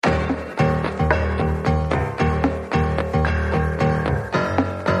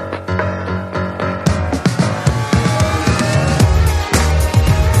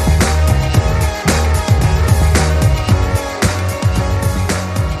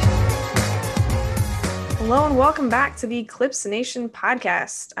Hello and welcome back to the Clips Nation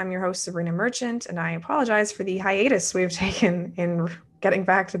podcast. I'm your host, Sabrina Merchant, and I apologize for the hiatus we've taken in getting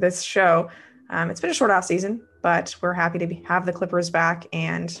back to this show. It's been a short off season, but we're happy to have the Clippers back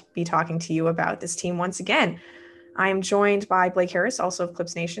and be talking to you about this team once again. I am joined by Blake Harris, also of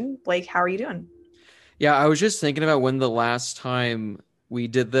Clips Nation. Blake, how are you doing? Yeah, I was just thinking about when the last time we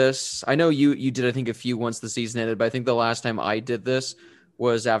did this. I know you did, I think, a few once the season ended, but I think the last time I did this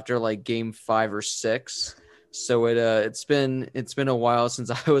was after like game 5 or 6. So it's been a while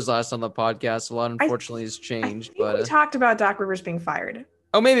since I was last on the podcast. A lot I unfortunately has I changed, think but we talked about Doc Rivers being fired.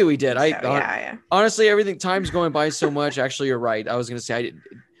 oh, maybe we did. So yeah. Honestly, everything time's going by so much. Actually, you're right. I was gonna say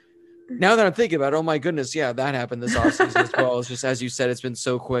now that I'm thinking about it, oh my goodness, yeah, that happened this offseason as well. It's just as you said, it's been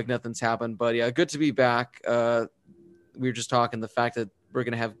so quick, nothing's happened. But yeah, good to be back. We were just talking the fact that we're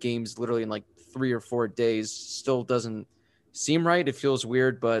gonna have games literally in like 3 or 4 days still doesn't seem right. It feels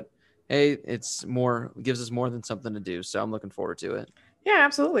weird, but hey, it gives us more than something to do. So I'm looking forward to it. Yeah,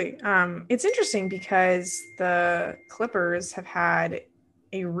 absolutely. It's interesting because the Clippers have had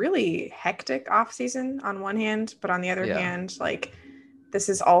a really hectic offseason on one hand, but on the other Yeah. hand, like this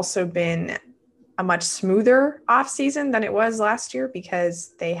has also been a much smoother offseason than it was last year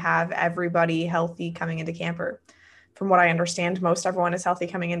because they have everybody healthy coming into camper. From what I understand, most everyone is healthy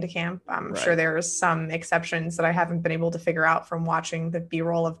coming into camp. I'm sure Right. there's some exceptions that I haven't been able to figure out from watching the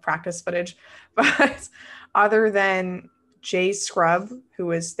B-roll of practice footage. But other than Jay Scrubb, who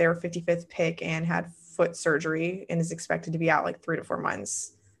was their 55th pick and had foot surgery and is expected to be out like 3 to 4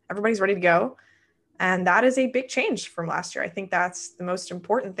 months, everybody's ready to go. And that is a big change from last year. I think that's the most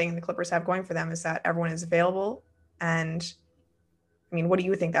important thing the Clippers have going for them is that everyone is available. And I mean, what do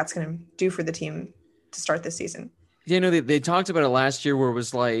you think that's going to do for the team to start this season? They talked about it last year where it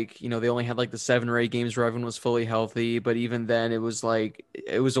was like, they only had like the 7 or 8 games where everyone was fully healthy. But even then, it was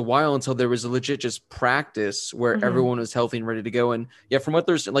a while until there was a legit just practice where everyone was healthy and ready to go. And yeah, from what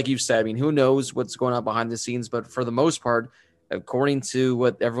there's, like you said, I mean, who knows what's going on behind the scenes. But for the most part, according to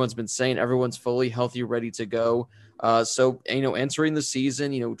what everyone's been saying, everyone's fully healthy, ready to go. So, entering the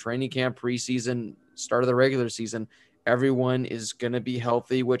season, training camp, preseason, start of the regular season, everyone is going to be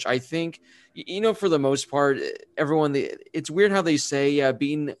healthy, which I think, for the most part, it's weird how they say, yeah,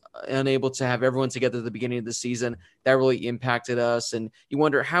 being unable to have everyone together at the beginning of the season, that really impacted us. And you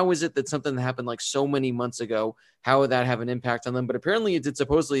wonder, how is it that something that happened like so many months ago, how would that have an impact on them? But apparently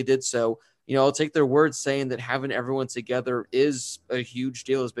supposedly it did. So, I'll take their word saying that having everyone together is a huge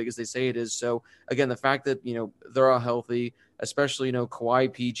deal, as big as they say it is. So again, the fact that, they're all healthy, especially,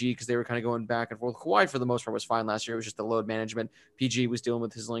 Kawhi, PG, because they were kind of going back and forth. Kawhi, for the most part, was fine last year. It was just the load management. PG was dealing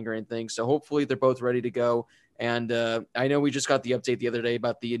with his lingering things. So hopefully they're both ready to go. And I know we just got the update the other day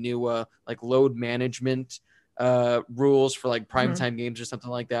about the new like load management rules for like primetime games or something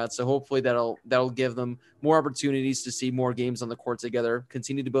like that. So hopefully that'll give them more opportunities to see more games on the court together,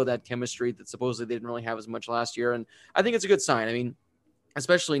 continue to build that chemistry that supposedly they didn't really have as much last year. And I think it's a good sign. I mean,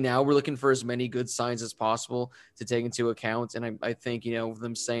 especially now, we're looking for as many good signs as possible to take into account. And I think,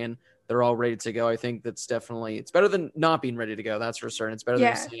 them saying they're all ready to go, I think it's better than not being ready to go. That's for certain. It's better than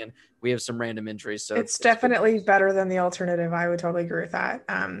Yeah, saying we have some random injuries. So it's it's good definitely news. better than the alternative. I would totally agree with that.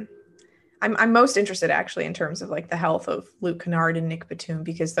 I'm most interested actually in terms of like the health of Luke Kennard and Nick Batum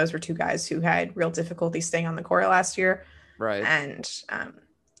because those were two guys who had real difficulty staying on the court last year. Right. And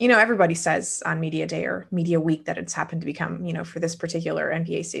everybody says on media day or media week that it's happened to become, for this particular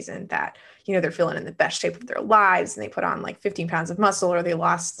NBA season that, they're feeling in the best shape of their lives and they put on like 15 pounds of muscle or they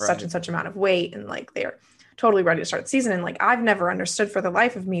lost such Right. and such amount of weight and like they're totally ready to start the season. And like I've never understood for the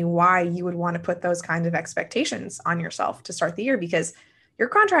life of me why you would want to put those kinds of expectations on yourself to start the year because your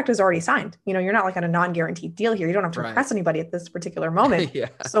contract is already signed. You're not like on a non-guaranteed deal here. You don't have to Right. impress anybody at this particular moment. Yeah.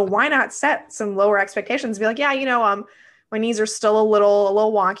 So why not set some lower expectations? Be like, yeah, my knees are still a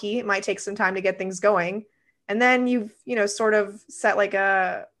little wonky. It might take some time to get things going. And then you've, sort of set like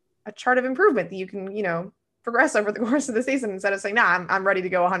a chart of improvement that you can, progress over the course of the season instead of saying, nah, I'm ready to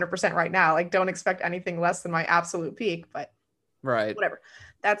go 100% right now. Like, don't expect anything less than my absolute peak, but Right. whatever.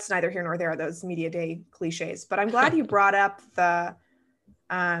 That's neither here nor there, those media day cliches. But I'm glad you brought up the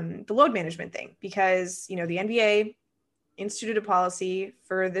load management thing because, the NBA instituted a policy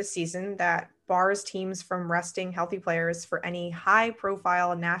for this season that bars teams from resting healthy players for any high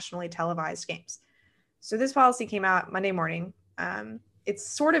profile nationally televised games. So this policy came out Monday morning. It's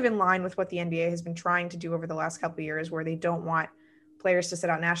sort of in line with what the NBA has been trying to do over the last couple of years, where they don't want players to sit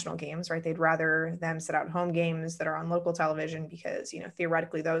out national games, right? They'd rather them sit out home games that are on local television because,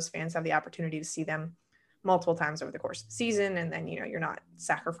 theoretically those fans have the opportunity to see them multiple times over the course of the season. And then, you're not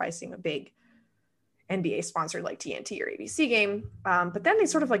sacrificing a big NBA sponsored like TNT or ABC game. But then they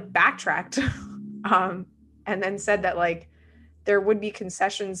sort of like backtracked and then said that like there would be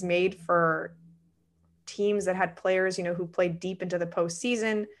concessions made for teams that had players, you know, who played deep into the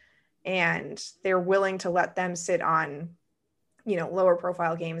postseason, and they're willing to let them sit on, you know, lower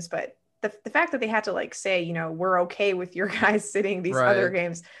profile games. But the fact that they had to like say, you know, we're okay with your guys sitting these other Right.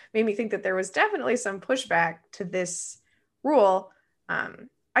 games made me think that there was definitely some pushback to this rule.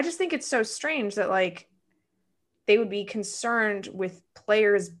 I just think it's so strange that like they would be concerned with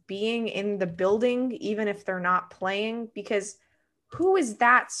players being in the building even if they're not playing, because who is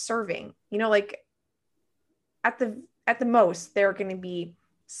that serving? You know, like at the most there are going to be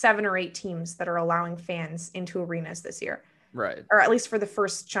 7 or 8 teams that are allowing fans into arenas this year, Right. or at least for the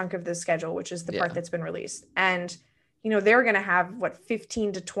first chunk of the schedule, which is the part Yeah. that's been released. And you know, they're going to have what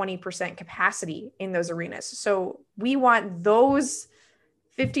 15 to 20% capacity in those arenas. So we want those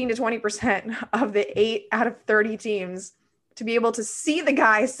 15 to 20% of the 8 out of 30 teams to be able to see the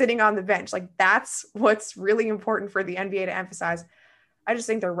guy sitting on the bench. Like that's what's really important for the NBA to emphasize. I just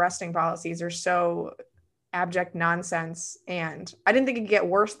think their resting policies are so abject nonsense. And I didn't think it'd get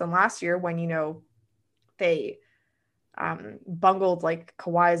worse than last year when, you know, they bungled like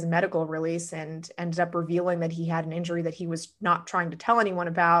Kawhi's medical release and ended up revealing that he had an injury that he was not trying to tell anyone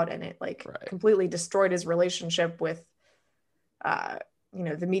about. And it like completely destroyed his relationship with, you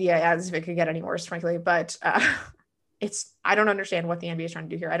know, the media, as if it could get any worse, frankly. But I don't understand what the NBA is trying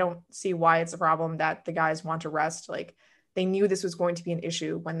to do here. I don't see why it's a problem that the guys want to rest. Like they knew this was going to be an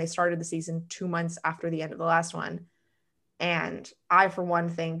issue when they started the season 2 months after the end of the last one. And I, for one,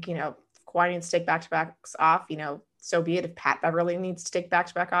 think, you know, if Kawhi needs to take back-to-backs off, you know, so be it. If Pat Beverly needs to take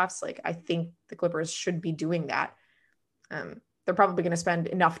back-to-back offs, like I think the Clippers should be doing that. They're probably going to spend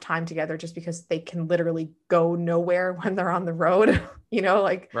enough time together just because they can literally go nowhere when they're on the road. You know,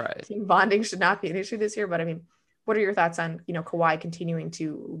 like team bonding should not be an issue this year. But I mean, what are your thoughts on, you know, Kawhi continuing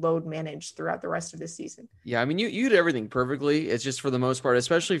to load manage throughout the rest of this season? Yeah, I mean, you did everything perfectly. It's just for the most part,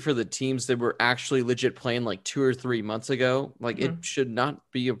 especially for the teams that were actually legit playing like 2 or 3 months ago, like it should not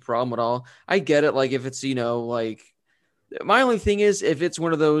be a problem at all. I get it. Like if it's, you know, like my only thing is if it's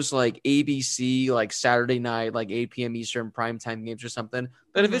one of those like ABC, like Saturday night, like 8 p.m. Eastern primetime games or something.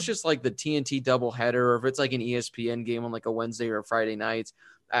 But if it's just like the TNT doubleheader, or if it's like an ESPN game on like a Wednesday or a Friday night,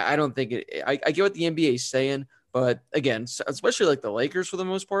 I don't think I get what the NBA is saying. But again, especially like the Lakers for the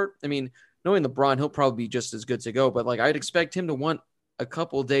most part. I mean, knowing LeBron, he'll probably be just as good to go. But like I'd expect him to want a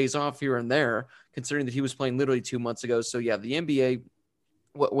couple of days off here and there, considering that he was playing literally 2 months ago. So yeah, the NBA,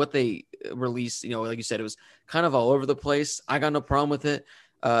 what they released, you know, like you said, it was kind of all over the place. I got no problem with it.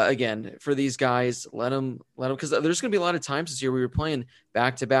 Again, for these guys, let them, because there's going to be a lot of times this year we were playing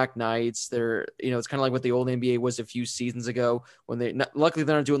back-to-back nights. They're, you know, it's kind of like what the old NBA was a few seasons ago when luckily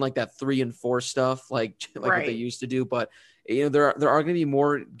they're not doing like that 3 and 4 stuff like what they used to do. But you know, there are going to be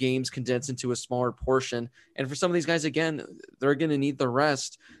more games condensed into a smaller portion. And for some of these guys, again, they're going to need the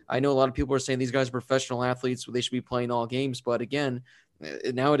rest. I know a lot of people are saying these guys are professional athletes, they should be playing all games. But again,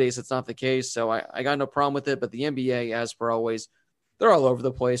 nowadays it's not the case. So I got no problem with it. But the NBA, as per always, they're all over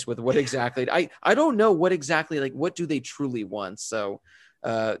the place with what exactly. I don't know what exactly, like, what do they truly want? So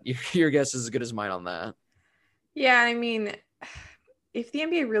your guess is as good as mine on that. Yeah, I mean, if the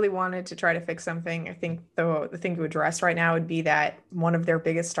NBA really wanted to try to fix something, I think the thing to address right now would be that one of their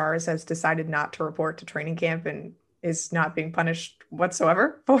biggest stars has decided not to report to training camp and is not being punished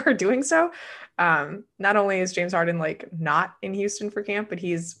whatsoever for doing so. Not only is James Harden like not in Houston for camp, but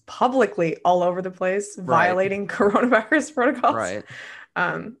he's publicly all over the place violating coronavirus protocols. Right.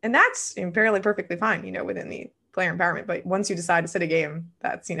 And that's apparently perfectly fine, you know, within the player empowerment. But once you decide to sit a game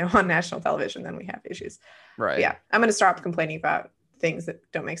that's, you know, on national television, then we have issues. Right. But yeah, I'm going to stop complaining about things that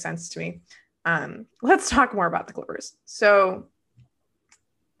don't make sense to me. Let's talk more about the Clippers. So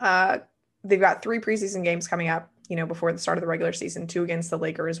they've got 3 preseason games coming up, you know, before the start of the regular season, 2 against the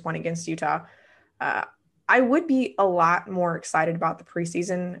Lakers, 1 against Utah. I would be a lot more excited about the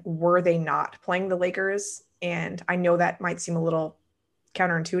preseason were they not playing the Lakers. And I know that might seem a little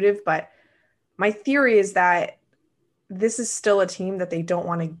counterintuitive, but my theory is that this is still a team that they don't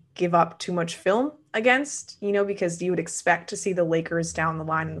want to give up too much film against, you know, because you would expect to see the Lakers down the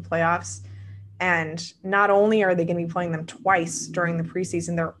line in the playoffs. And not only are they going to be playing them twice during the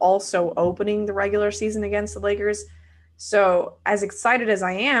preseason, they're also opening the regular season against the Lakers. So as excited as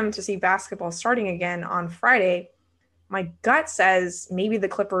I am to see basketball starting again on Friday, my gut says maybe the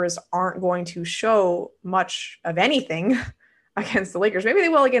Clippers aren't going to show much of anything against the Lakers. Maybe they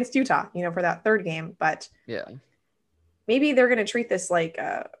will against Utah, you know, for that 3rd game. But yeah, maybe they're going to treat this like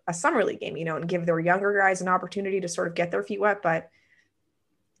a summer league game, you know, and give their younger guys an opportunity to sort of get their feet wet. But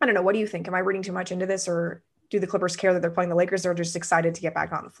I don't know. What do you think? Am I reading too much into this, or do the Clippers care that they're playing the Lakers? They're just excited to get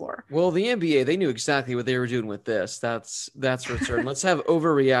back on the floor. Well, the NBA, they knew exactly what they were doing with this. That's for certain. Let's have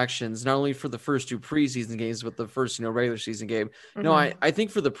overreactions, not only for the first 2 preseason games, but the first, regular season game. Mm-hmm. No, I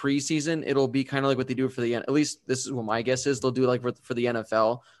think for the preseason, it'll be kind of like what they do for the, at least this is what my guess is. They'll do like for the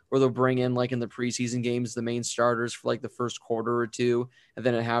NFL, where they'll bring in, like in the preseason games, the main starters for like the first quarter or two. And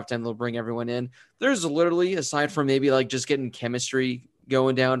then at halftime, they'll bring everyone in. There's literally, aside from maybe like just getting chemistry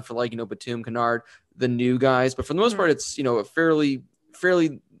going down for like, Batum, Kennard, the new guys, but for the most part, it's, a fairly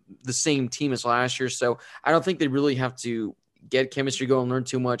the same team as last year. So I don't think they really have to get chemistry going, learn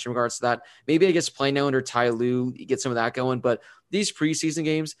too much in regards to that. Maybe I guess play now under Ty Lue, get some of that going. But these preseason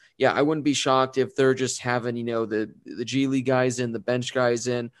games, yeah, I wouldn't be shocked if they're just having, the G League guys in, the bench guys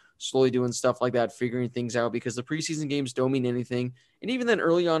in, slowly doing stuff like that, figuring things out, because the preseason games don't mean anything. And even then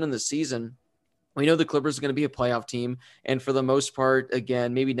early on in the season, we know the Clippers are going to be a playoff team. And for the most part,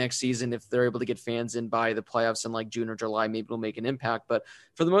 again, maybe next season, if they're able to get fans in by the playoffs in like June or July, maybe it'll make an impact. But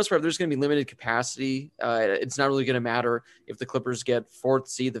for the most part, there's going to be limited capacity. It's not really going to matter if the Clippers get 4th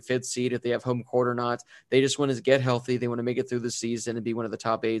seed, the 5th seed, if they have home court or not. They just want to get healthy. They want to make it through the season and be one of the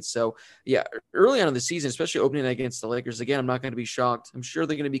top 8. So yeah, early on in the season, especially opening against the Lakers, again, I'm not going to be shocked. I'm sure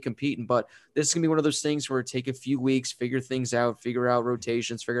they're going to be competing, but this is going to be one of those things where it take a few weeks, figure things out, figure out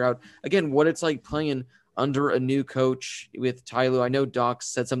rotations, figure out, again, what it's like playing under a new coach with Ty Lue. I know Doc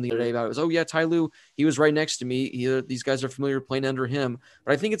said something the other day about it. It was, oh yeah, Ty Lue, he was right next to me. These guys are familiar playing under him,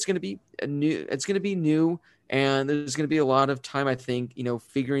 but I think it's going to be new. And there's going to be a lot of time, I think,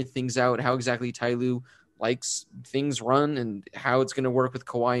 figuring things out, how exactly Ty Lue likes things run and how it's going to work with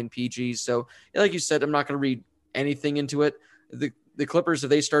Kawhi and PG. So like you said, I'm not going to read anything into it. The Clippers,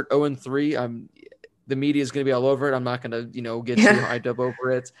 if they start 0-3, the media is going to be all over it. I'm not going to, get too hyped up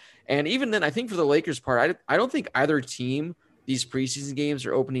over it. And even then, I think for the Lakers part, I don't think either team, these preseason games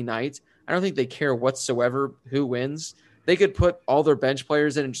or opening nights, I don't think they care whatsoever who wins. They could put all their bench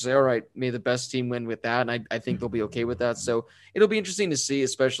players in and just say, all right, may the best team win with that. And I think they'll be okay with that. So it'll be interesting to see,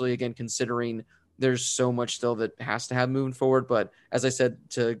 especially, again, considering there's so much still that has to have moving forward. But as I said,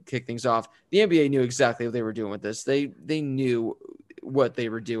 to kick things off, the NBA knew exactly what they were doing with this. They knew what they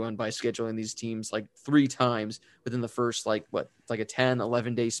were doing by scheduling these teams like 3 times within the first, like a 10,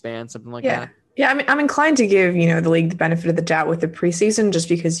 11 day span, something like that. Yeah. I mean, I'm inclined to give, the league the benefit of the doubt with the preseason, just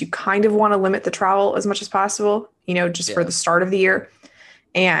because you kind of want to limit the travel as much as possible, for the start of the year,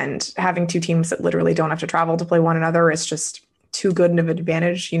 and having 2 teams that literally don't have to travel to play one another is just too good of an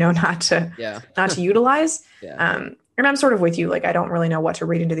advantage, not to utilize. And I'm sort of with you. Like, I don't really know what to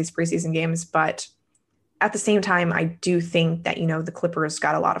read into these preseason games, but at the same time, I do think that, the Clippers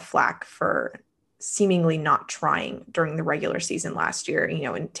got a lot of flack for seemingly not trying during the regular season last year,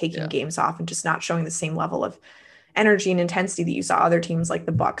 and taking games off and just not showing the same level of energy and intensity that you saw other teams like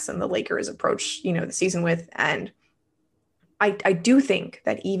the Bucks and the Lakers approach, the season with. And I do think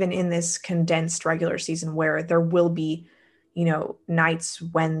that even in this condensed regular season, where there will be, nights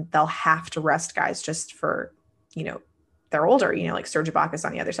when they'll have to rest guys just for, they're older, like Serge Ibaka's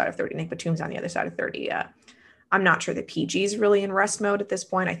on the other side of 30, Nick Batum's on the other side of 30. I'm not sure that PG's really in rest mode at this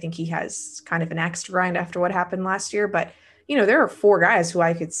point. I think he has kind of an axe to grind after what happened last year. But, there are 4 guys who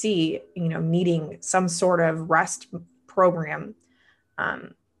I could see, needing some sort of rest program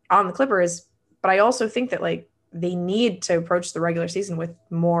on the Clippers. But I also think that, like, they need to approach the regular season with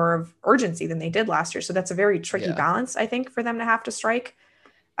more of urgency than they did last year. So that's a very tricky balance, I think, for them to have to strike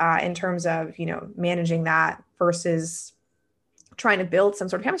in terms of, managing that versus trying to build some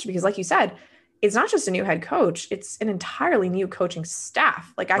sort of chemistry. Because like you said, it's not just a new head coach, it's an entirely new coaching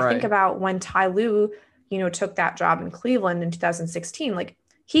staff. Like, I think about when Ty Lue, took that job in Cleveland in 2016, like,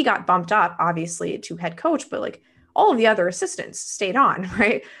 he got bumped up obviously to head coach, but like all of the other assistants stayed on,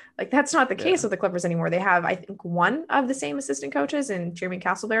 right? Like, that's not the case with the Clippers anymore. They have, I think, one of the same assistant coaches in Jeremy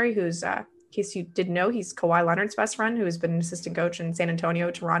Castleberry, who's, in case you didn't know, he's Kawhi Leonard's best friend, who has been an assistant coach in San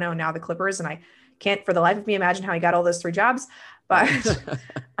Antonio, Toronto, and now the Clippers. And I can't for the life of me imagine how he got all those 3 jobs. But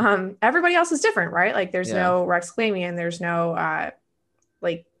everybody else is different, right? Like, there's no Rex Klamian, there's no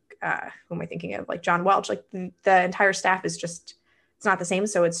who am I thinking of? Like John Welch. Like, the entire staff is just, it's not the same.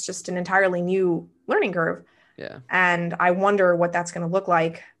 So it's just an entirely new learning curve. Yeah. And I wonder what that's going to look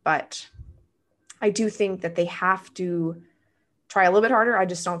like. But I do think that they have to try a little bit harder. I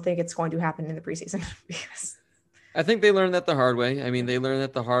just don't think it's going to happen in the preseason because I think they learned that the hard way. I mean, they learned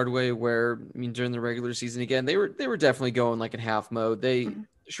that the hard way where, during the regular season, again, they were definitely going like in half mode.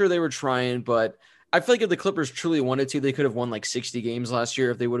 Sure, they were trying, but I feel like if the Clippers truly wanted to, they could have won like 60 games last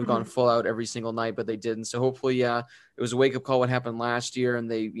year if they would have gone full out every single night, but they didn't. So hopefully, it was a wake-up call what happened last year, and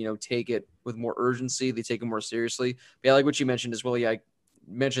they, take it with more urgency. They take it more seriously. But yeah, like what you mentioned as well, I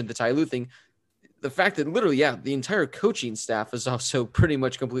mentioned the Ty Lue thing. the fact that literally, yeah, the entire coaching staff is also pretty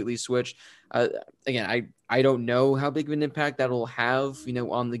much completely switched. Again, I don't know how big of an impact that'll have,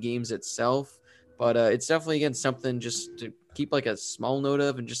 on the games itself, but it's definitely, again, something just to keep like a small note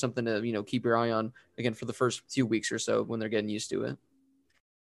of, and just something to, keep your eye on, again, for the first few weeks or so when they're getting used to it.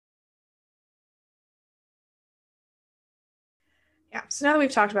 Yeah. So now that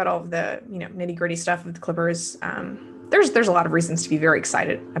we've talked about all of the, nitty gritty stuff with the Clippers, there's a lot of reasons to be very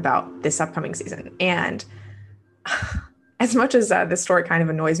excited about this upcoming season. And as much as this story kind of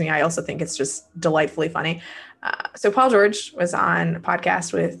annoys me, I also think it's just delightfully funny. So Paul George was on a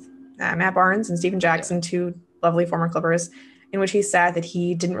podcast with Matt Barnes and Stephen Jackson, two lovely former Clippers, in which he said that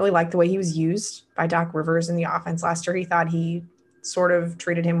he didn't really like the way he was used by Doc Rivers in the offense last year. He thought he sort of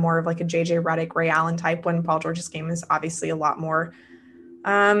treated him more of like a JJ Redick, Ray Allen type, when Paul George's game is obviously a lot more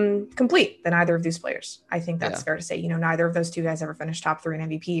complete than either of these players. I think that's fair to say. Neither of those two guys ever finished top 3 in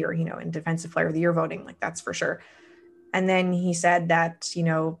MVP or, in defensive player of the year voting. Like, that's for sure. And then he said that,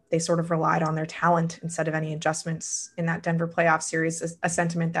 they sort of relied on their talent instead of any adjustments in that Denver playoff series, a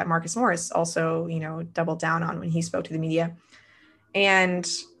sentiment that Marcus Morris also, doubled down on when he spoke to the media. And,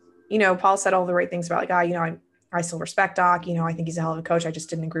 Paul said all the right things about like, I still respect Doc. I think he's a hell of a coach. I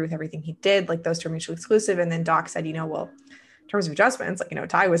just didn't agree with everything he did. Like, those two are mutually exclusive. And then Doc said, well, in terms of adjustments, like,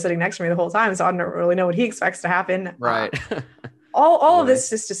 Ty was sitting next to me the whole time, so I don't really know what he expects to happen. Right. All of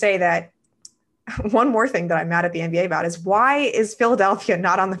this is to say that one more thing that I'm mad at the NBA about is, why is Philadelphia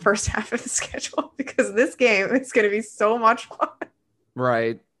not on the first half of the schedule? Because this game is going to be so much fun.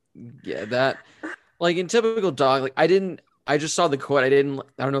 Right. Yeah. That, like, in typical Doc, like, I just saw the quote. I don't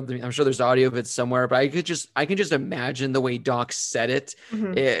know. I'm sure there's audio of it somewhere, but I can just imagine the way Doc said it,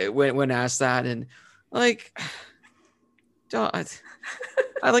 when asked that. And like,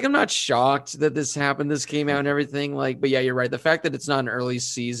 I'm not shocked that this happened. This came out and everything, but yeah, you're right. The fact that it's not an early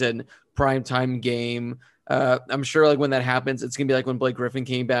season primetime game. I'm sure like when that happens, it's going to be like when Blake Griffin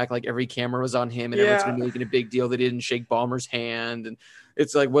came back, like every camera was on him and everyone's going to be making a big deal. They didn't shake Ballmer's hand. And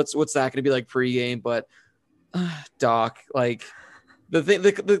it's like, what's that going to be like pregame? But Doc, like the thing,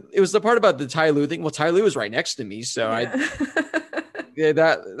 it was the part about the Ty Lue thing. Well, Ty Lue was right next to me. So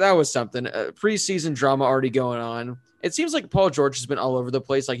that was something. Preseason drama already going on. It seems like Paul George has been all over the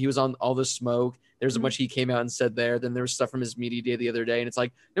place. Like, he was on All the Smoke. There's a bunch he came out and said there. Then there was stuff from his media day the other day. And it's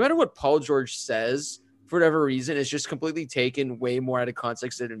like, no matter what Paul George says, for whatever reason, it's just completely taken way more out of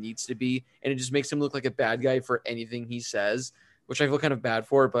context than it needs to be. And it just makes him look like a bad guy for anything he says, which I feel kind of bad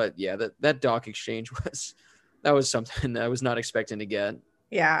for. But yeah, that Doc exchange was something that I was not expecting to get.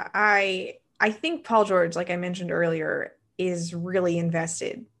 Yeah, I think Paul George, like I mentioned earlier, is really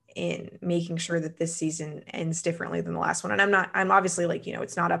invested in making sure that this season ends differently than the last one. And I'm obviously like,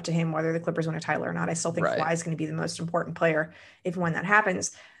 it's not up to him whether the Clippers win a title or not. I still think Kawhi is going to be the most important player if and when that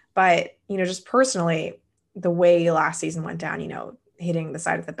happens. But, just personally, the way last season went down, hitting the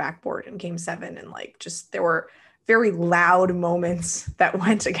side of the backboard in Game 7, and like, just there were very loud moments that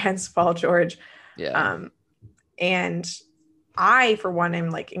went against Paul George. Yeah. And I, for one,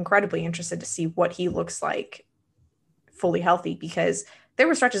 am like incredibly interested to see what he looks like fully healthy, because there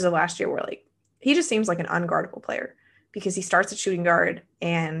were stretches of last year where like he just seems like an unguardable player, because he starts at shooting guard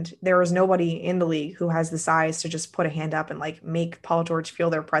and there is nobody in the league who has the size to just put a hand up and like make Paul George feel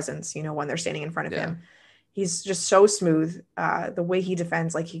their presence, when they're standing in front of him. He's just so smooth. The way he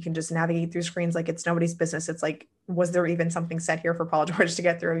defends, like he can just navigate through screens like it's nobody's business. It's like, was there even something set here for Paul George to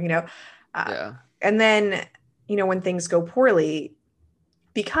get through, And then, when things go poorly,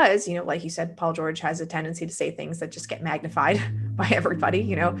 because, like you said, Paul George has a tendency to say things that just get magnified by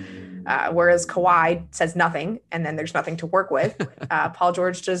everybody, whereas Kawhi says nothing and then there's nothing to work with. Paul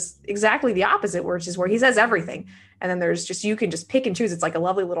George does exactly the opposite, which is where he says everything. And then there's just, you can just pick and choose. It's like a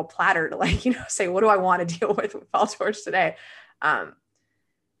lovely little platter to like, say, what do I want to deal with Paul George today?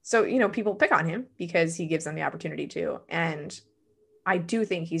 So, people pick on him because he gives them the opportunity to. And I do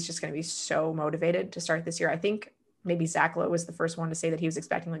think he's just going to be so motivated to start this year. I think maybe Zach Lowe was the first one to say that he was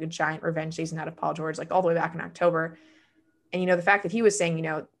expecting like a giant revenge season out of Paul George, like all the way back in October. And, the fact that he was saying,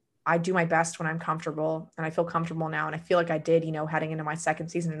 I do my best when I'm comfortable and I feel comfortable now. And I feel like I did, heading into my second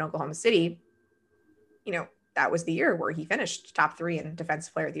season in Oklahoma City, that was the year where he finished top 3 in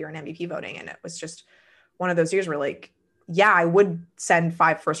defensive player of the year and MVP voting. And it was just one of those years where like, yeah, I would send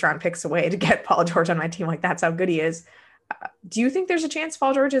 5 first-round picks away to get Paul George on my team. Like, that's how good he is. Do you think there's a chance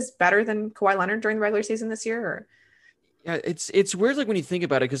Paul George is better than Kawhi Leonard during the regular season this year? Or? Yeah, it's weird, like when you think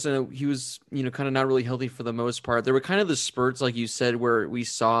about it, because he was, kind of not really healthy for the most part. There were kind of the spurts, like you said, where we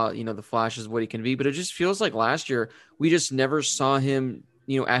saw, the flashes of what he can be, but it just feels like last year we just never saw him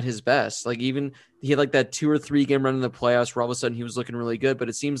at his best. Like even he had like that 2 or 3 game run in the playoffs where all of a sudden he was looking really good. But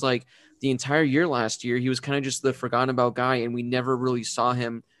it seems like the entire year last year, he was kind of just the forgotten about guy. And we never really saw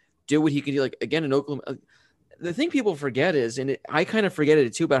him do what he could do. Like again, in Oklahoma, the thing people forget is, and I kind of forget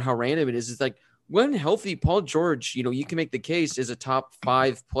it too about how random it is like when healthy, Paul George, you can make the case is a top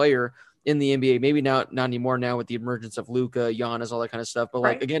 5 player in the NBA. Maybe not anymore now with the emergence of Luka, Giannis, all that kind of stuff. But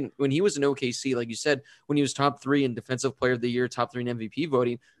like, Right. again, when he was in OKC, like you said, when he was top 3 in defensive player of the year, top 3 in MVP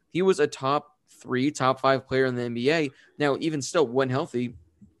voting, he was a top 3, top 5 player in the NBA. Now, even still, when healthy,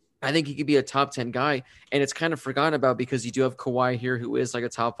 I think he could be a top 10 guy, and it's kind of forgotten about because you do have Kawhi here, who is like a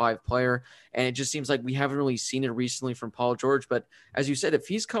top 5 player. And it just seems like we haven't really seen it recently from Paul George. But as you said, if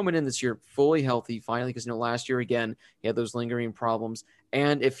he's coming in this year fully healthy, finally, because, last year, again, he had those lingering problems.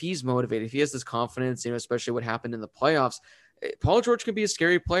 And if he's motivated, if he has this confidence, especially what happened in the playoffs, Paul George could be a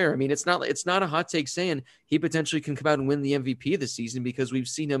scary player. I mean, it's not a hot take saying he potentially can come out and win the MVP this season because we've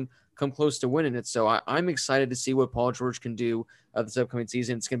seen him come close to winning it. So I'm excited to see what Paul George can do this upcoming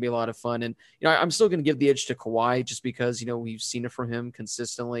season. It's going to be a lot of fun. And, I'm still going to give the edge to Kawhi just because, we've seen it from him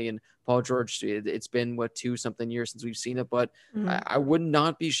consistently. And Paul George, it's been 2-something years since we've seen it. But I would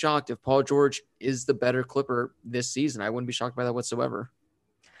not be shocked if Paul George is the better Clipper this season. I wouldn't be shocked by that whatsoever.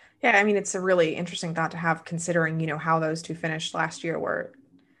 Yeah, I mean, it's a really interesting thought to have considering, how those two finished last year were,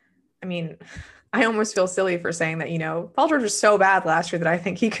 I mean, I almost feel silly for saying that, Paul George was so bad last year that I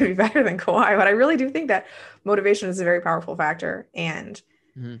think he could be better than Kawhi, but I really do think that motivation is a very powerful factor. And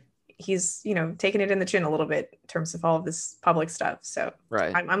he's, taking it in the chin a little bit in terms of all of this public stuff. So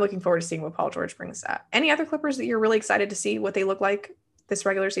right. I'm looking forward to seeing what Paul George brings up. Any other Clippers that you're really excited to see what they look like this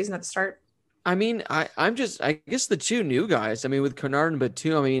regular season at the start? I mean, I guess the 2 new guys, I mean, with Kennard and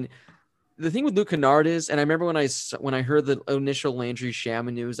Batum, I mean, the thing with Luke Kennard is, and I remember when I heard the initial Landry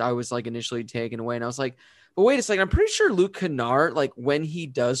Shamet news, I was like initially taken away, and I was like, but wait a second, I'm pretty sure Luke Kennard, like when he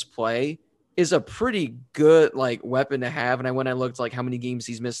does play, is a pretty good like weapon to have. And I looked like how many games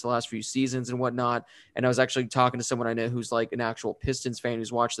he's missed the last few seasons and whatnot, and I was actually talking to someone I know who's like an actual Pistons fan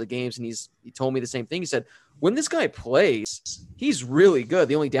who's watched the games, and he told me the same thing. He said when this guy plays, he's really good.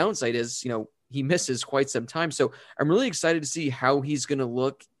 The only downside is he misses quite some time. So I'm really excited to see how he's going to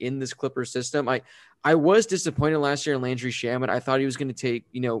look in this Clipper system. I was disappointed last year in Landry Shamet. I thought he was going to take,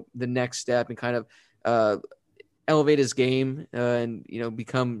 the next step and kind of elevate his game and,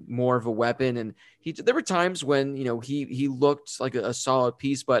 become more of a weapon. And there were times when, he looked like a solid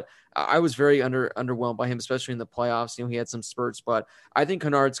piece, but I was very underwhelmed by him, especially in the playoffs. He had some spurts, but I think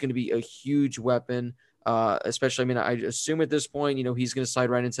Kennard's going to be a huge weapon. Especially, I mean, I assume at this point, he's going to slide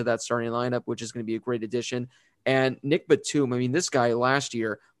right into that starting lineup, which is going to be a great addition. And Nick Batum, I mean, this guy last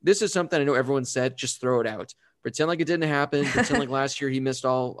year, this is something I know everyone said, just throw it out. Pretend like it didn't happen. Pretend like last year he missed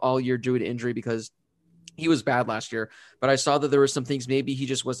all year due to injury because he was bad last year, but I saw that there were some things. Maybe he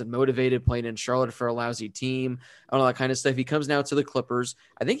just wasn't motivated playing in Charlotte for a lousy team and all that kind of stuff. He comes now to the Clippers.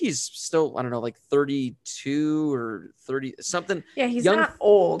 I think he's still, I don't know, like 32 or 30 something. Yeah. He's not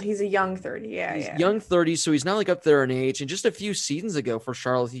old. He's a young 30. Yeah. He's young 30. So he's not like up there in age. And just a few seasons ago for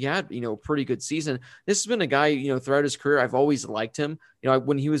Charlotte, he had, a pretty good season. This has been a guy, throughout his career, I've always liked him.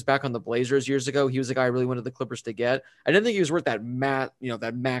 When he was back on the Blazers years ago, he was a guy I really wanted the Clippers to get. I didn't think he was worth that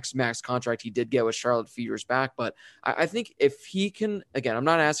max contract he did get with Charlotte a few years back. But I think if he can, again, I'm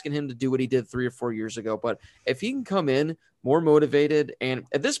not asking him to do what he did 3 or 4 years ago, but if he can come in more motivated, and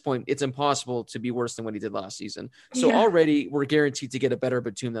at this point, it's impossible to be worse than what he did last season. So already we're guaranteed to get a better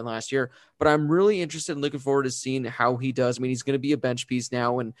Batum than last year. But I'm really interested and looking forward to seeing how he does. I mean, he's going to be a bench piece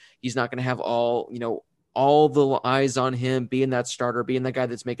now, and he's not going to have all the eyes on him being that starter, being that guy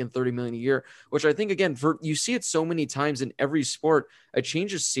that's making $30 million a year, which I think, again, you see it so many times in every sport, a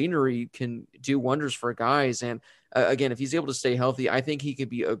change of scenery can do wonders for guys. And again, if he's able to stay healthy, I think he could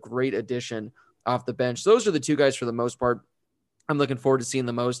be a great addition off the bench. Those are the 2 guys for the most part I'm looking forward to seeing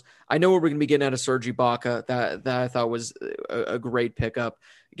the most. I know what we're going to be getting out of Serge Ibaka. That I thought was a great pickup,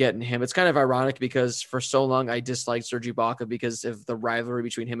 getting him. It's kind of ironic because for so long I disliked Serge Ibaka because of the rivalry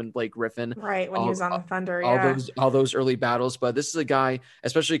between him and Blake Griffin. Right, when he was on the Thunder. All those early battles. But this is a guy,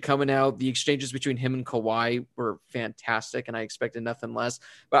 especially coming out, the exchanges between him and Kawhi were fantastic, and I expected nothing less.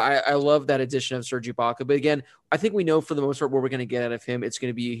 But I love that addition of Serge Ibaka. But again, I think we know for the most part what we're going to get out of him. It's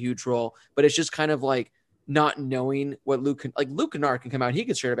going to be a huge role. But it's just kind of like not knowing what Luke Kennard can come out. He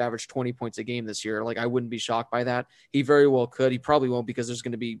could straight up average 20 points a game this year. Like, I wouldn't be shocked by that. He very well could. He probably won't because there's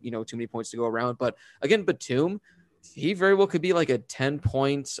going to be, too many points to go around. But again, Batum, he very well could be like a 10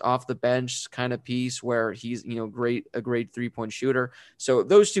 points off the bench kind of piece where he's, a great 3-point shooter. So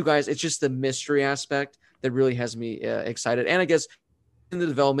those 2 guys, it's just the mystery aspect that really has me excited. And I guess the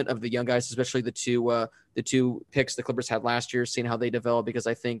development of the young guys, especially the two picks the Clippers had last year, seeing how they develop, because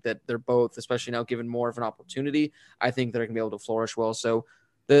I think that they're both, especially now given more of an opportunity, I think they're going to be able to flourish well. So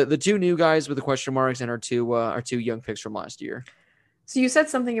the two new guys with the question marks and our two young picks from last year. So you said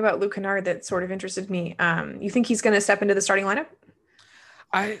something about Luke Kennard that sort of interested me. You think he's going to step into the starting lineup?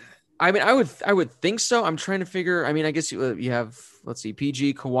 I mean, I would think so. I'm trying to figure. I mean, I guess you have, let's see,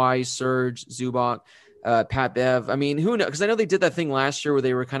 PG, Kawhi, Serge, Zubac, Pat Bev. I mean, who knows? Because I know they did that thing last year where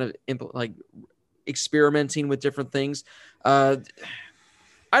they were kind of like experimenting with different things. I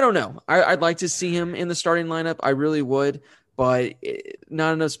don't know. I'd like to see him in the starting lineup. I really would, but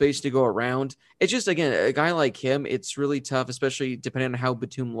not enough space to go around. It's just, again, a guy like him, it's really tough, especially depending on how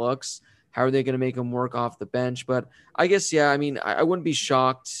Batum looks. How are they going to make him work off the bench? But I guess, yeah, I mean, I wouldn't be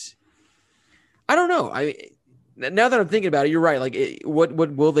shocked. I don't know. Now that I'm thinking about it, you're right. Like, what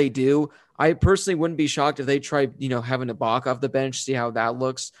will they do? I personally wouldn't be shocked if they try, having a Ibaka off the bench, see how that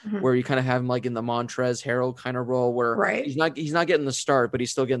looks, where you kind of have him like in the Montrezl Harrell kind of role, where he's not getting the start, but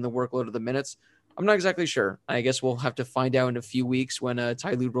he's still getting the workload of the minutes. I'm not exactly sure. I guess we'll have to find out in a few weeks when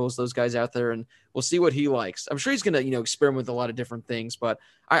Ty Lue rolls those guys out there, and we'll see what he likes. I'm sure he's going to, experiment with a lot of different things, but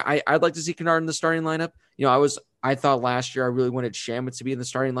I'd like to see Kennard in the starting lineup. I thought last year I really wanted Shamet to be in the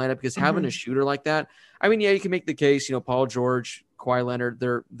starting lineup because having a shooter like that, I mean, yeah, you can make the case, Paul George, Kawhi Leonard,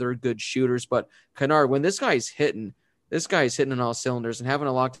 they're good shooters, but Kennard, when this guy's hitting on all cylinders, and having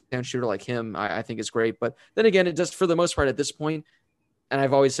a lockdown shooter like him, I think is great. But then again, it does, for the most part at this point, and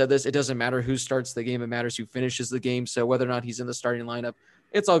I've always said this, it doesn't matter who starts the game. It matters who finishes the game. So whether or not he's in the starting lineup,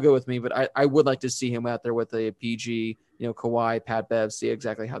 it's all good with me. But I would like to see him out there with a PG, Kawhi, Pat Bev, see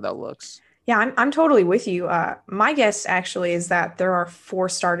exactly how that looks. Yeah, I'm totally with you. My guess actually is that there are 4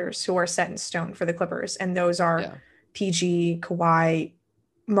 starters who are set in stone for the Clippers. And those are PG, Kawhi,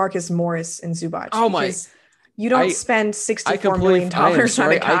 Marcus Morris, and Zubac. Oh my. You don't spend $64 million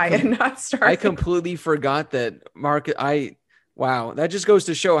on a guy and not start. I completely forgot that Wow, that just goes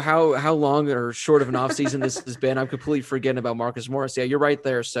to show how long or short of an offseason this has been. I'm completely forgetting about Marcus Morris. Yeah, you're right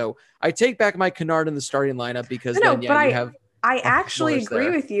there. So I take back my Kennard in the starting lineup because I actually agree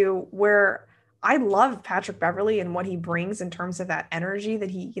with you where I love Patrick Beverley and what he brings in terms of that energy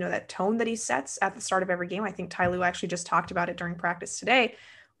that he, that tone that he sets at the start of every game. I think Ty Lue actually just talked about it during practice today.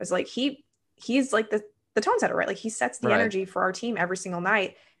 Was like he's like the tone setter, right? Like he sets the energy for our team every single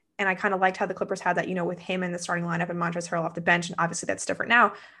night. And I kind of liked how the Clippers had that, with him in the starting lineup and Montrezl Harrell off the bench. And obviously that's different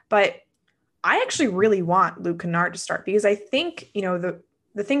now. But I actually really want Luke Kennard to start because I think,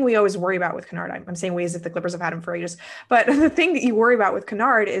 the thing we always worry about with Kennard, I'm saying we as if the Clippers have had him for ages, but the thing that you worry about with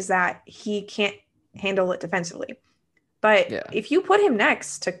Kennard is that he can't handle it defensively. But if you put him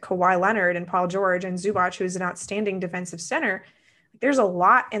next to Kawhi Leonard and Paul George and Zubac, who's an outstanding defensive center, there's a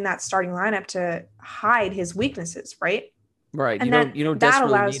lot in that starting lineup to hide his weaknesses, right? Right. And you don't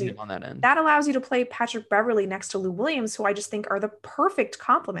desperately need him on that end. That allows you to play Patrick Beverley next to Lou Williams, who I just think are the perfect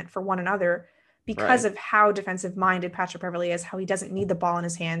complement for one another because of how defensive minded Patrick Beverley is, how he doesn't need the ball in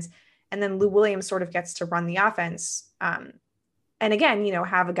his hands. And then Lou Williams sort of gets to run the offense. And again,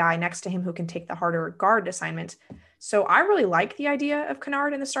 have a guy next to him who can take the harder guard assignment. So I really like the idea of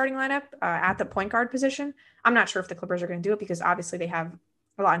Kennard in the starting lineup at the point guard position. I'm not sure if the Clippers are going to do it because obviously they have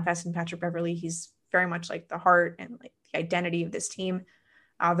a lot invested in Patrick Beverley. He's very much like the heart and like the identity of this team.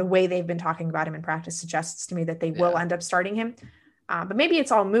 The way they've been talking about him in practice suggests to me that they will end up starting him. But maybe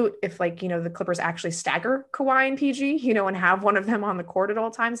it's all moot if the Clippers actually stagger Kawhi and PG, and have one of them on the court at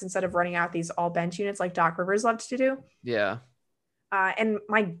all times instead of running out these all bench units like Doc Rivers loved to do. Yeah. And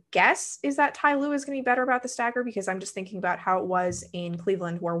my guess is that Ty Lue is going to be better about the stagger because I'm just thinking about how it was in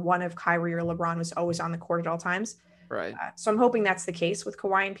Cleveland where one of Kyrie or LeBron was always on the court at all times. Right. So I'm hoping that's the case with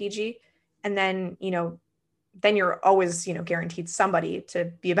Kawhi and PG. And then, then you're always, guaranteed somebody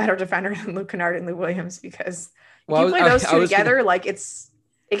to be a better defender than Luke Kennard and Lou Williams because if you play those two together,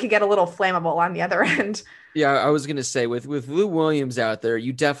 it could get a little flammable on the other end. Yeah, I was going to say with Lou Williams out there,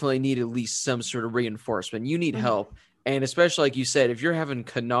 you definitely need at least some sort of reinforcement. You need help. And especially like you said, if you're having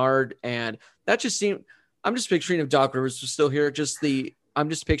Kennard and that just seemed, I'm just picturing if Doc Rivers was still here, I'm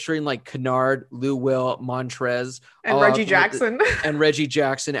just picturing like Kennard, Lou Will, Montrez, and Reggie Jackson. And Reggie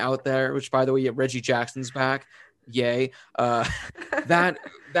Jackson out there, which by the way, Reggie Jackson's back. Yay.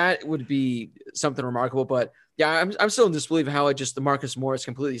 That would be something remarkable. But yeah, I'm still in disbelief how the Marcus Morris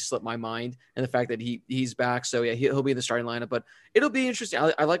completely slipped my mind and the fact that he's back. So yeah, he'll be in the starting lineup, but it'll be interesting.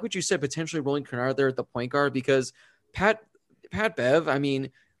 I like what you said, potentially rolling Kennard there at the point guard because Pat Bev, I mean,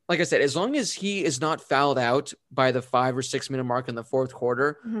 like I said, as long as he is not fouled out by the 5 or 6 minute mark in the fourth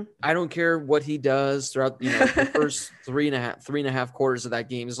quarter, I don't care what he does throughout the first three and a half quarters of that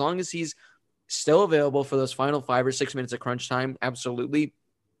game. As long as he's still available for those final 5 or 6 minutes of crunch time. Absolutely.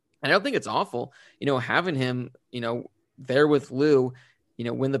 And I don't think it's awful, having him, there with Lou,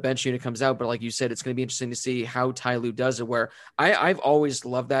 when the bench unit comes out. But like you said, it's going to be interesting to see how Ty Lue does it, where I've always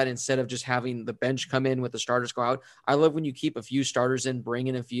loved that instead of just having the bench come in with the starters go out. I love when you keep a few starters in, bring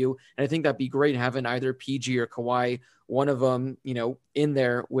in a few. And I think that'd be great having either PG or Kawhi, one of them, in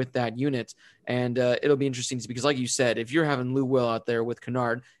there with that unit. And it'll be interesting to see, because like you said, if you're having Lou Will out there with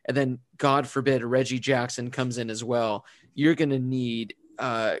Kennard, and then God forbid Reggie Jackson comes in as well, you're going to need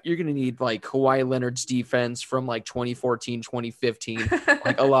like Kawhi Leonard's defense from like 2014, 2015,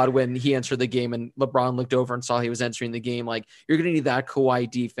 like a lot when he entered the game and LeBron looked over and saw he was entering the game. Like, you're going to need that Kawhi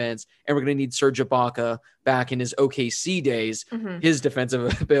defense, and we're going to need Serge Ibaka back in his OKC days, his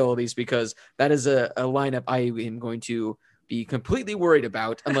defensive abilities, because that is a lineup I am going to be completely worried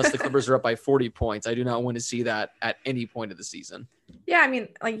about unless the Clippers are up by 40 points. I do not want to see that at any point of the season. Yeah, I mean,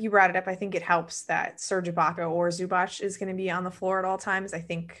 like you brought it up, I think it helps that Serge Ibaka or Zubac is going to be on the floor at all times. I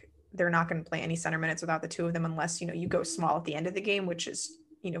think they're not going to play any center minutes without the two of them unless, you go small at the end of the game, which is,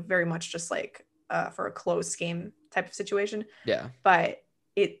 very much just like for a close game type of situation. Yeah. But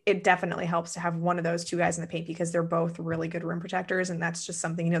it definitely helps to have one of those two guys in the paint, because they're both really good rim protectors. And that's just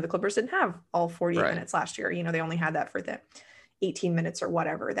something, the Clippers didn't have all 48 minutes last year. They only had that for the 18 minutes or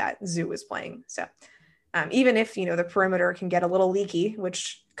whatever that Zoo was playing. So even if, the perimeter can get a little leaky,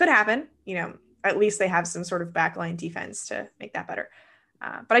 which could happen, at least they have some sort of backline defense to make that better.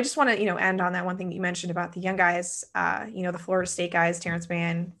 But I just want to, end on that one thing that you mentioned about the young guys, the Florida State guys, Terrence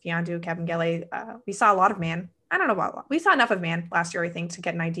Mann, Fiondu, Kevin Gele. We saw a lot of Mann. I don't know about, we saw enough of Mann last year, I think, to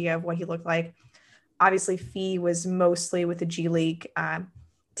get an idea of what he looked like. Obviously, Fee was mostly with the G League,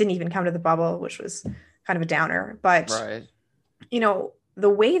 didn't even come to the bubble, which was kind of a downer. But, the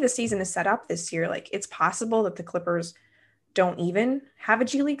way the season is set up this year, like, it's possible that the Clippers don't even have a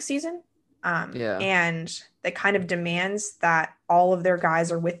G League season. And that kind of demands that all of their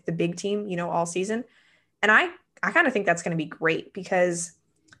guys are with the big team, all season. And I kind of think that's going to be great, because,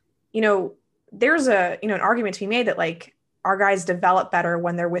 there's an argument to be made that, like, our guys develop better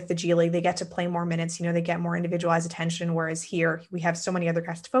when they're with the G League. They get to play more minutes, they get more individualized attention, whereas here we have so many other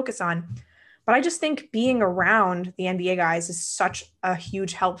guys to focus on. But I just think being around the NBA guys is such a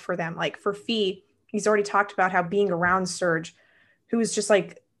huge help for them. Like, for Fee, he's already talked about how being around Serge, who is just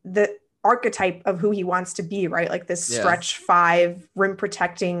like the archetype of who he wants to be, right? Like this stretch five, rim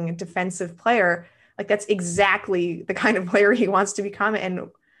protecting defensive player. Like, that's exactly the kind of player he wants to become.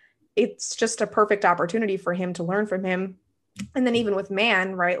 And it's just a perfect opportunity for him to learn from him. And then even with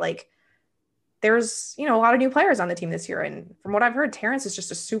Mann, right? Like, there's, a lot of new players on the team this year. And from what I've heard, Terrence is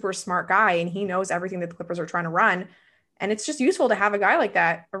just a super smart guy, and he knows everything that the Clippers are trying to run. And it's just useful to have a guy like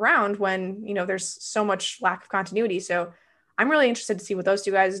that around when, there's so much lack of continuity. So I'm really interested to see what those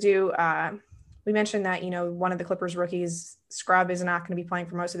two guys do. We mentioned that, one of the Clippers rookies, Scrub, is not going to be playing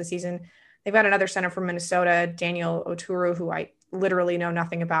for most of the season. They've got another center from Minnesota, Daniel Oturu, who I literally know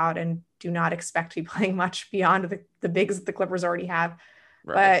nothing about and do not expect to be playing much beyond the bigs that the Clippers already have.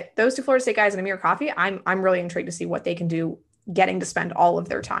 Right. But those two Florida State guys and Amir Coffey, I'm really intrigued to see what they can do getting to spend all of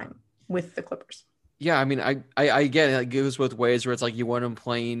their time with the Clippers. Yeah, I mean, I get it. It goes both ways, where it's like you want them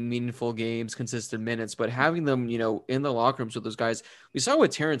playing meaningful games, consistent minutes, but having them, in the locker rooms with those guys. We saw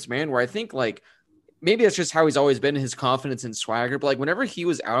with Terrence Mann, where I think, like, maybe that's just how he's always been, his confidence and swagger. But like, whenever he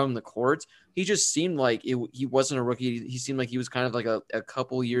was out on the court, he just seemed like he wasn't a rookie. He seemed like he was kind of like a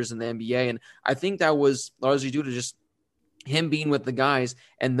couple years in the NBA. And I think that was largely due to just him being with the guys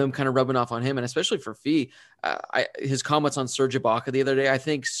and them kind of rubbing off on him. And especially for Fee, his comments on Serge Ibaka the other day, I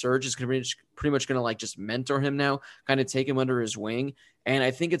think Serge is going to pretty much going to like just mentor him now, kind of take him under his wing. And I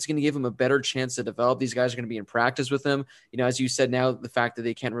think it's going to give him a better chance to develop. These guys are going to be in practice with him. As you said, now the fact that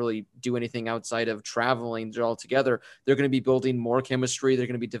they can't really do anything outside of traveling all together, they're going to be building more chemistry. They're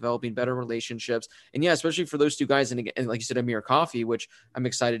going to be developing better relationships. And yeah, especially for those two guys. And like you said, Amir Coffey, which I'm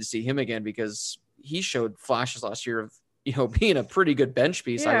excited to see him again, because he showed flashes last year of, being a pretty good bench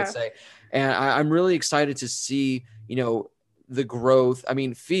piece, I would say. And I'm really excited to see, the growth. I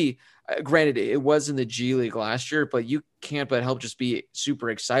mean, Fee, granted, it was in the G League last year, but you can't but help just be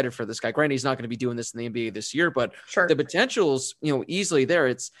super excited for this guy. Granted, he's not going to be doing this in the NBA this year, but the potential's, easily there.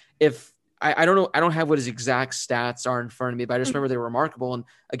 It's I don't know. I don't have what his exact stats are in front of me, but I just remember they were remarkable. And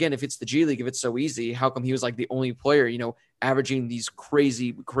again, if it's the G League, if it's so easy, how come he was like the only player, averaging these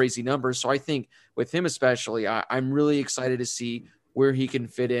crazy, crazy numbers? So I think with him especially, I'm really excited to see where he can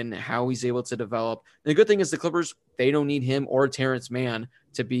fit in, how he's able to develop. And the good thing is the Clippers, they don't need him or Terrence Mann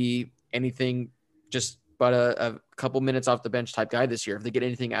to be anything just but a couple minutes off the bench type guy this year. If they get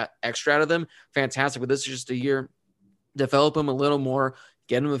anything extra out of them, fantastic. But this is just a year, develop him a little more,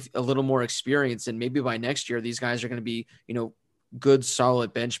 get them a little more experience. And maybe by next year, these guys are going to be, good,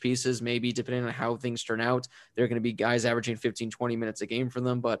 solid bench pieces, maybe depending on how things turn out. They're going to be guys averaging 15, 20 minutes a game for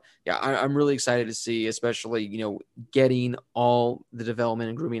them. But yeah, I'm really excited to see, especially, getting all the development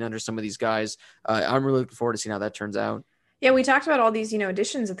and grooming under some of these guys. I'm really looking forward to seeing how that turns out. Yeah, we talked about all these,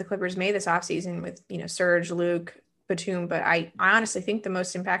 additions that the Clippers made this offseason with, Serge, Luke, Batum, but I honestly think the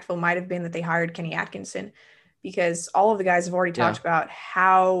most impactful might have been that they hired Kenny Atkinson, because all of the guys have already talked about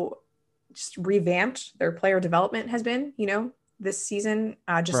how just revamped their player development has been, this season,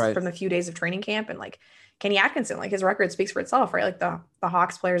 from the few days of training camp. And like Kenny Atkinson, like his record speaks for itself, right? Like the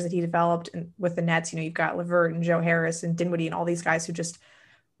Hawks players that he developed and with the Nets, you've got LeVert and Joe Harris and Dinwiddie and all these guys who just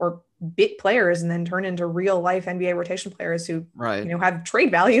were bit players and then turn into real life NBA rotation players who, have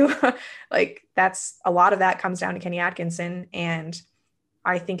trade value. Like that's a lot of that comes down to Kenny Atkinson. And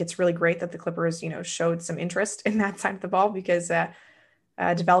I think it's really great that the Clippers, showed some interest in that side of the ball, because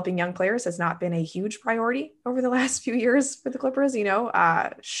developing young players has not been a huge priority over the last few years for the Clippers.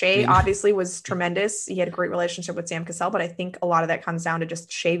 Shea obviously was tremendous. He had a great relationship with Sam Cassell, but I think a lot of that comes down to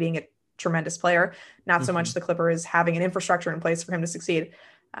just Shea being a tremendous player, not so much the Clippers having an infrastructure in place for him to succeed.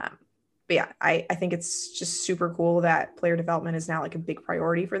 But yeah, I think it's just super cool that player development is now like a big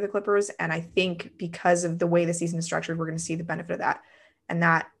priority for the Clippers. And I think because of the way the season is structured, we're going to see the benefit of that. And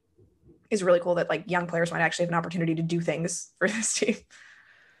that is really cool that like young players might actually have an opportunity to do things for this team.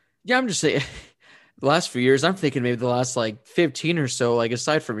 Yeah, I'm just saying the last few years, I'm thinking maybe the last like 15 or so, like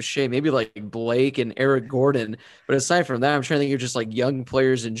aside from Shea, maybe like Blake and Eric Gordon. But aside from that, I'm trying to think of just like young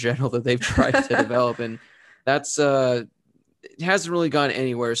players in general that they've tried to develop. And that's it hasn't really gone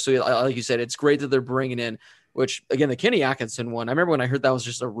anywhere. So like you said, it's great that they're bringing in, which again, the Kenny Atkinson one, I remember when I heard that was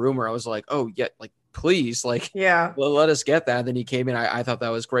just a rumor, I was like, oh yeah, like please, like, yeah, well, let us get that. And then he came in. I thought that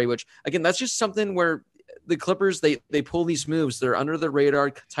was great, which again, that's just something where the Clippers, they pull these moves. They're under the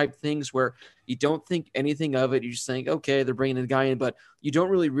radar type things where you don't think anything of it. You just think, okay, they're bringing a guy in, but you don't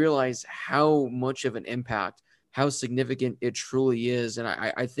really realize how much of an impact, how significant it truly is. And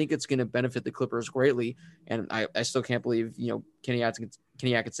I think it's going to benefit the Clippers greatly. And I still can't believe, Kenny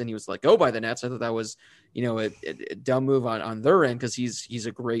Atkinson, he was let go by the Nets. I thought that was, a dumb move on their end, because he's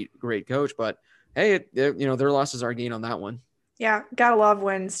a great coach. But hey, their losses are gain on that one. Yeah, gotta love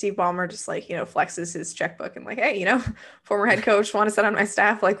when Steve Ballmer just like, flexes his checkbook and like, hey, former head coach, want to sit on my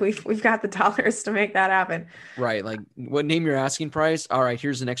staff? Like we've got the dollars to make that happen. Right. Like, what name your asking price? All right,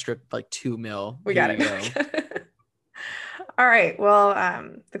 here's an extra like $2 million. We got it. All right. Well,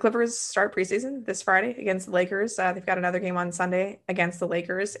 the Clippers start preseason this Friday against the Lakers. They've got another game on Sunday against the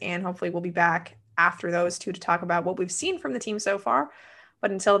Lakers, and hopefully we'll be back after those two to talk about what we've seen from the team so far. But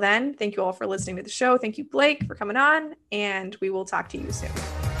until then, thank you all for listening to the show. Thank you, Blake, for coming on, and we will talk to you soon.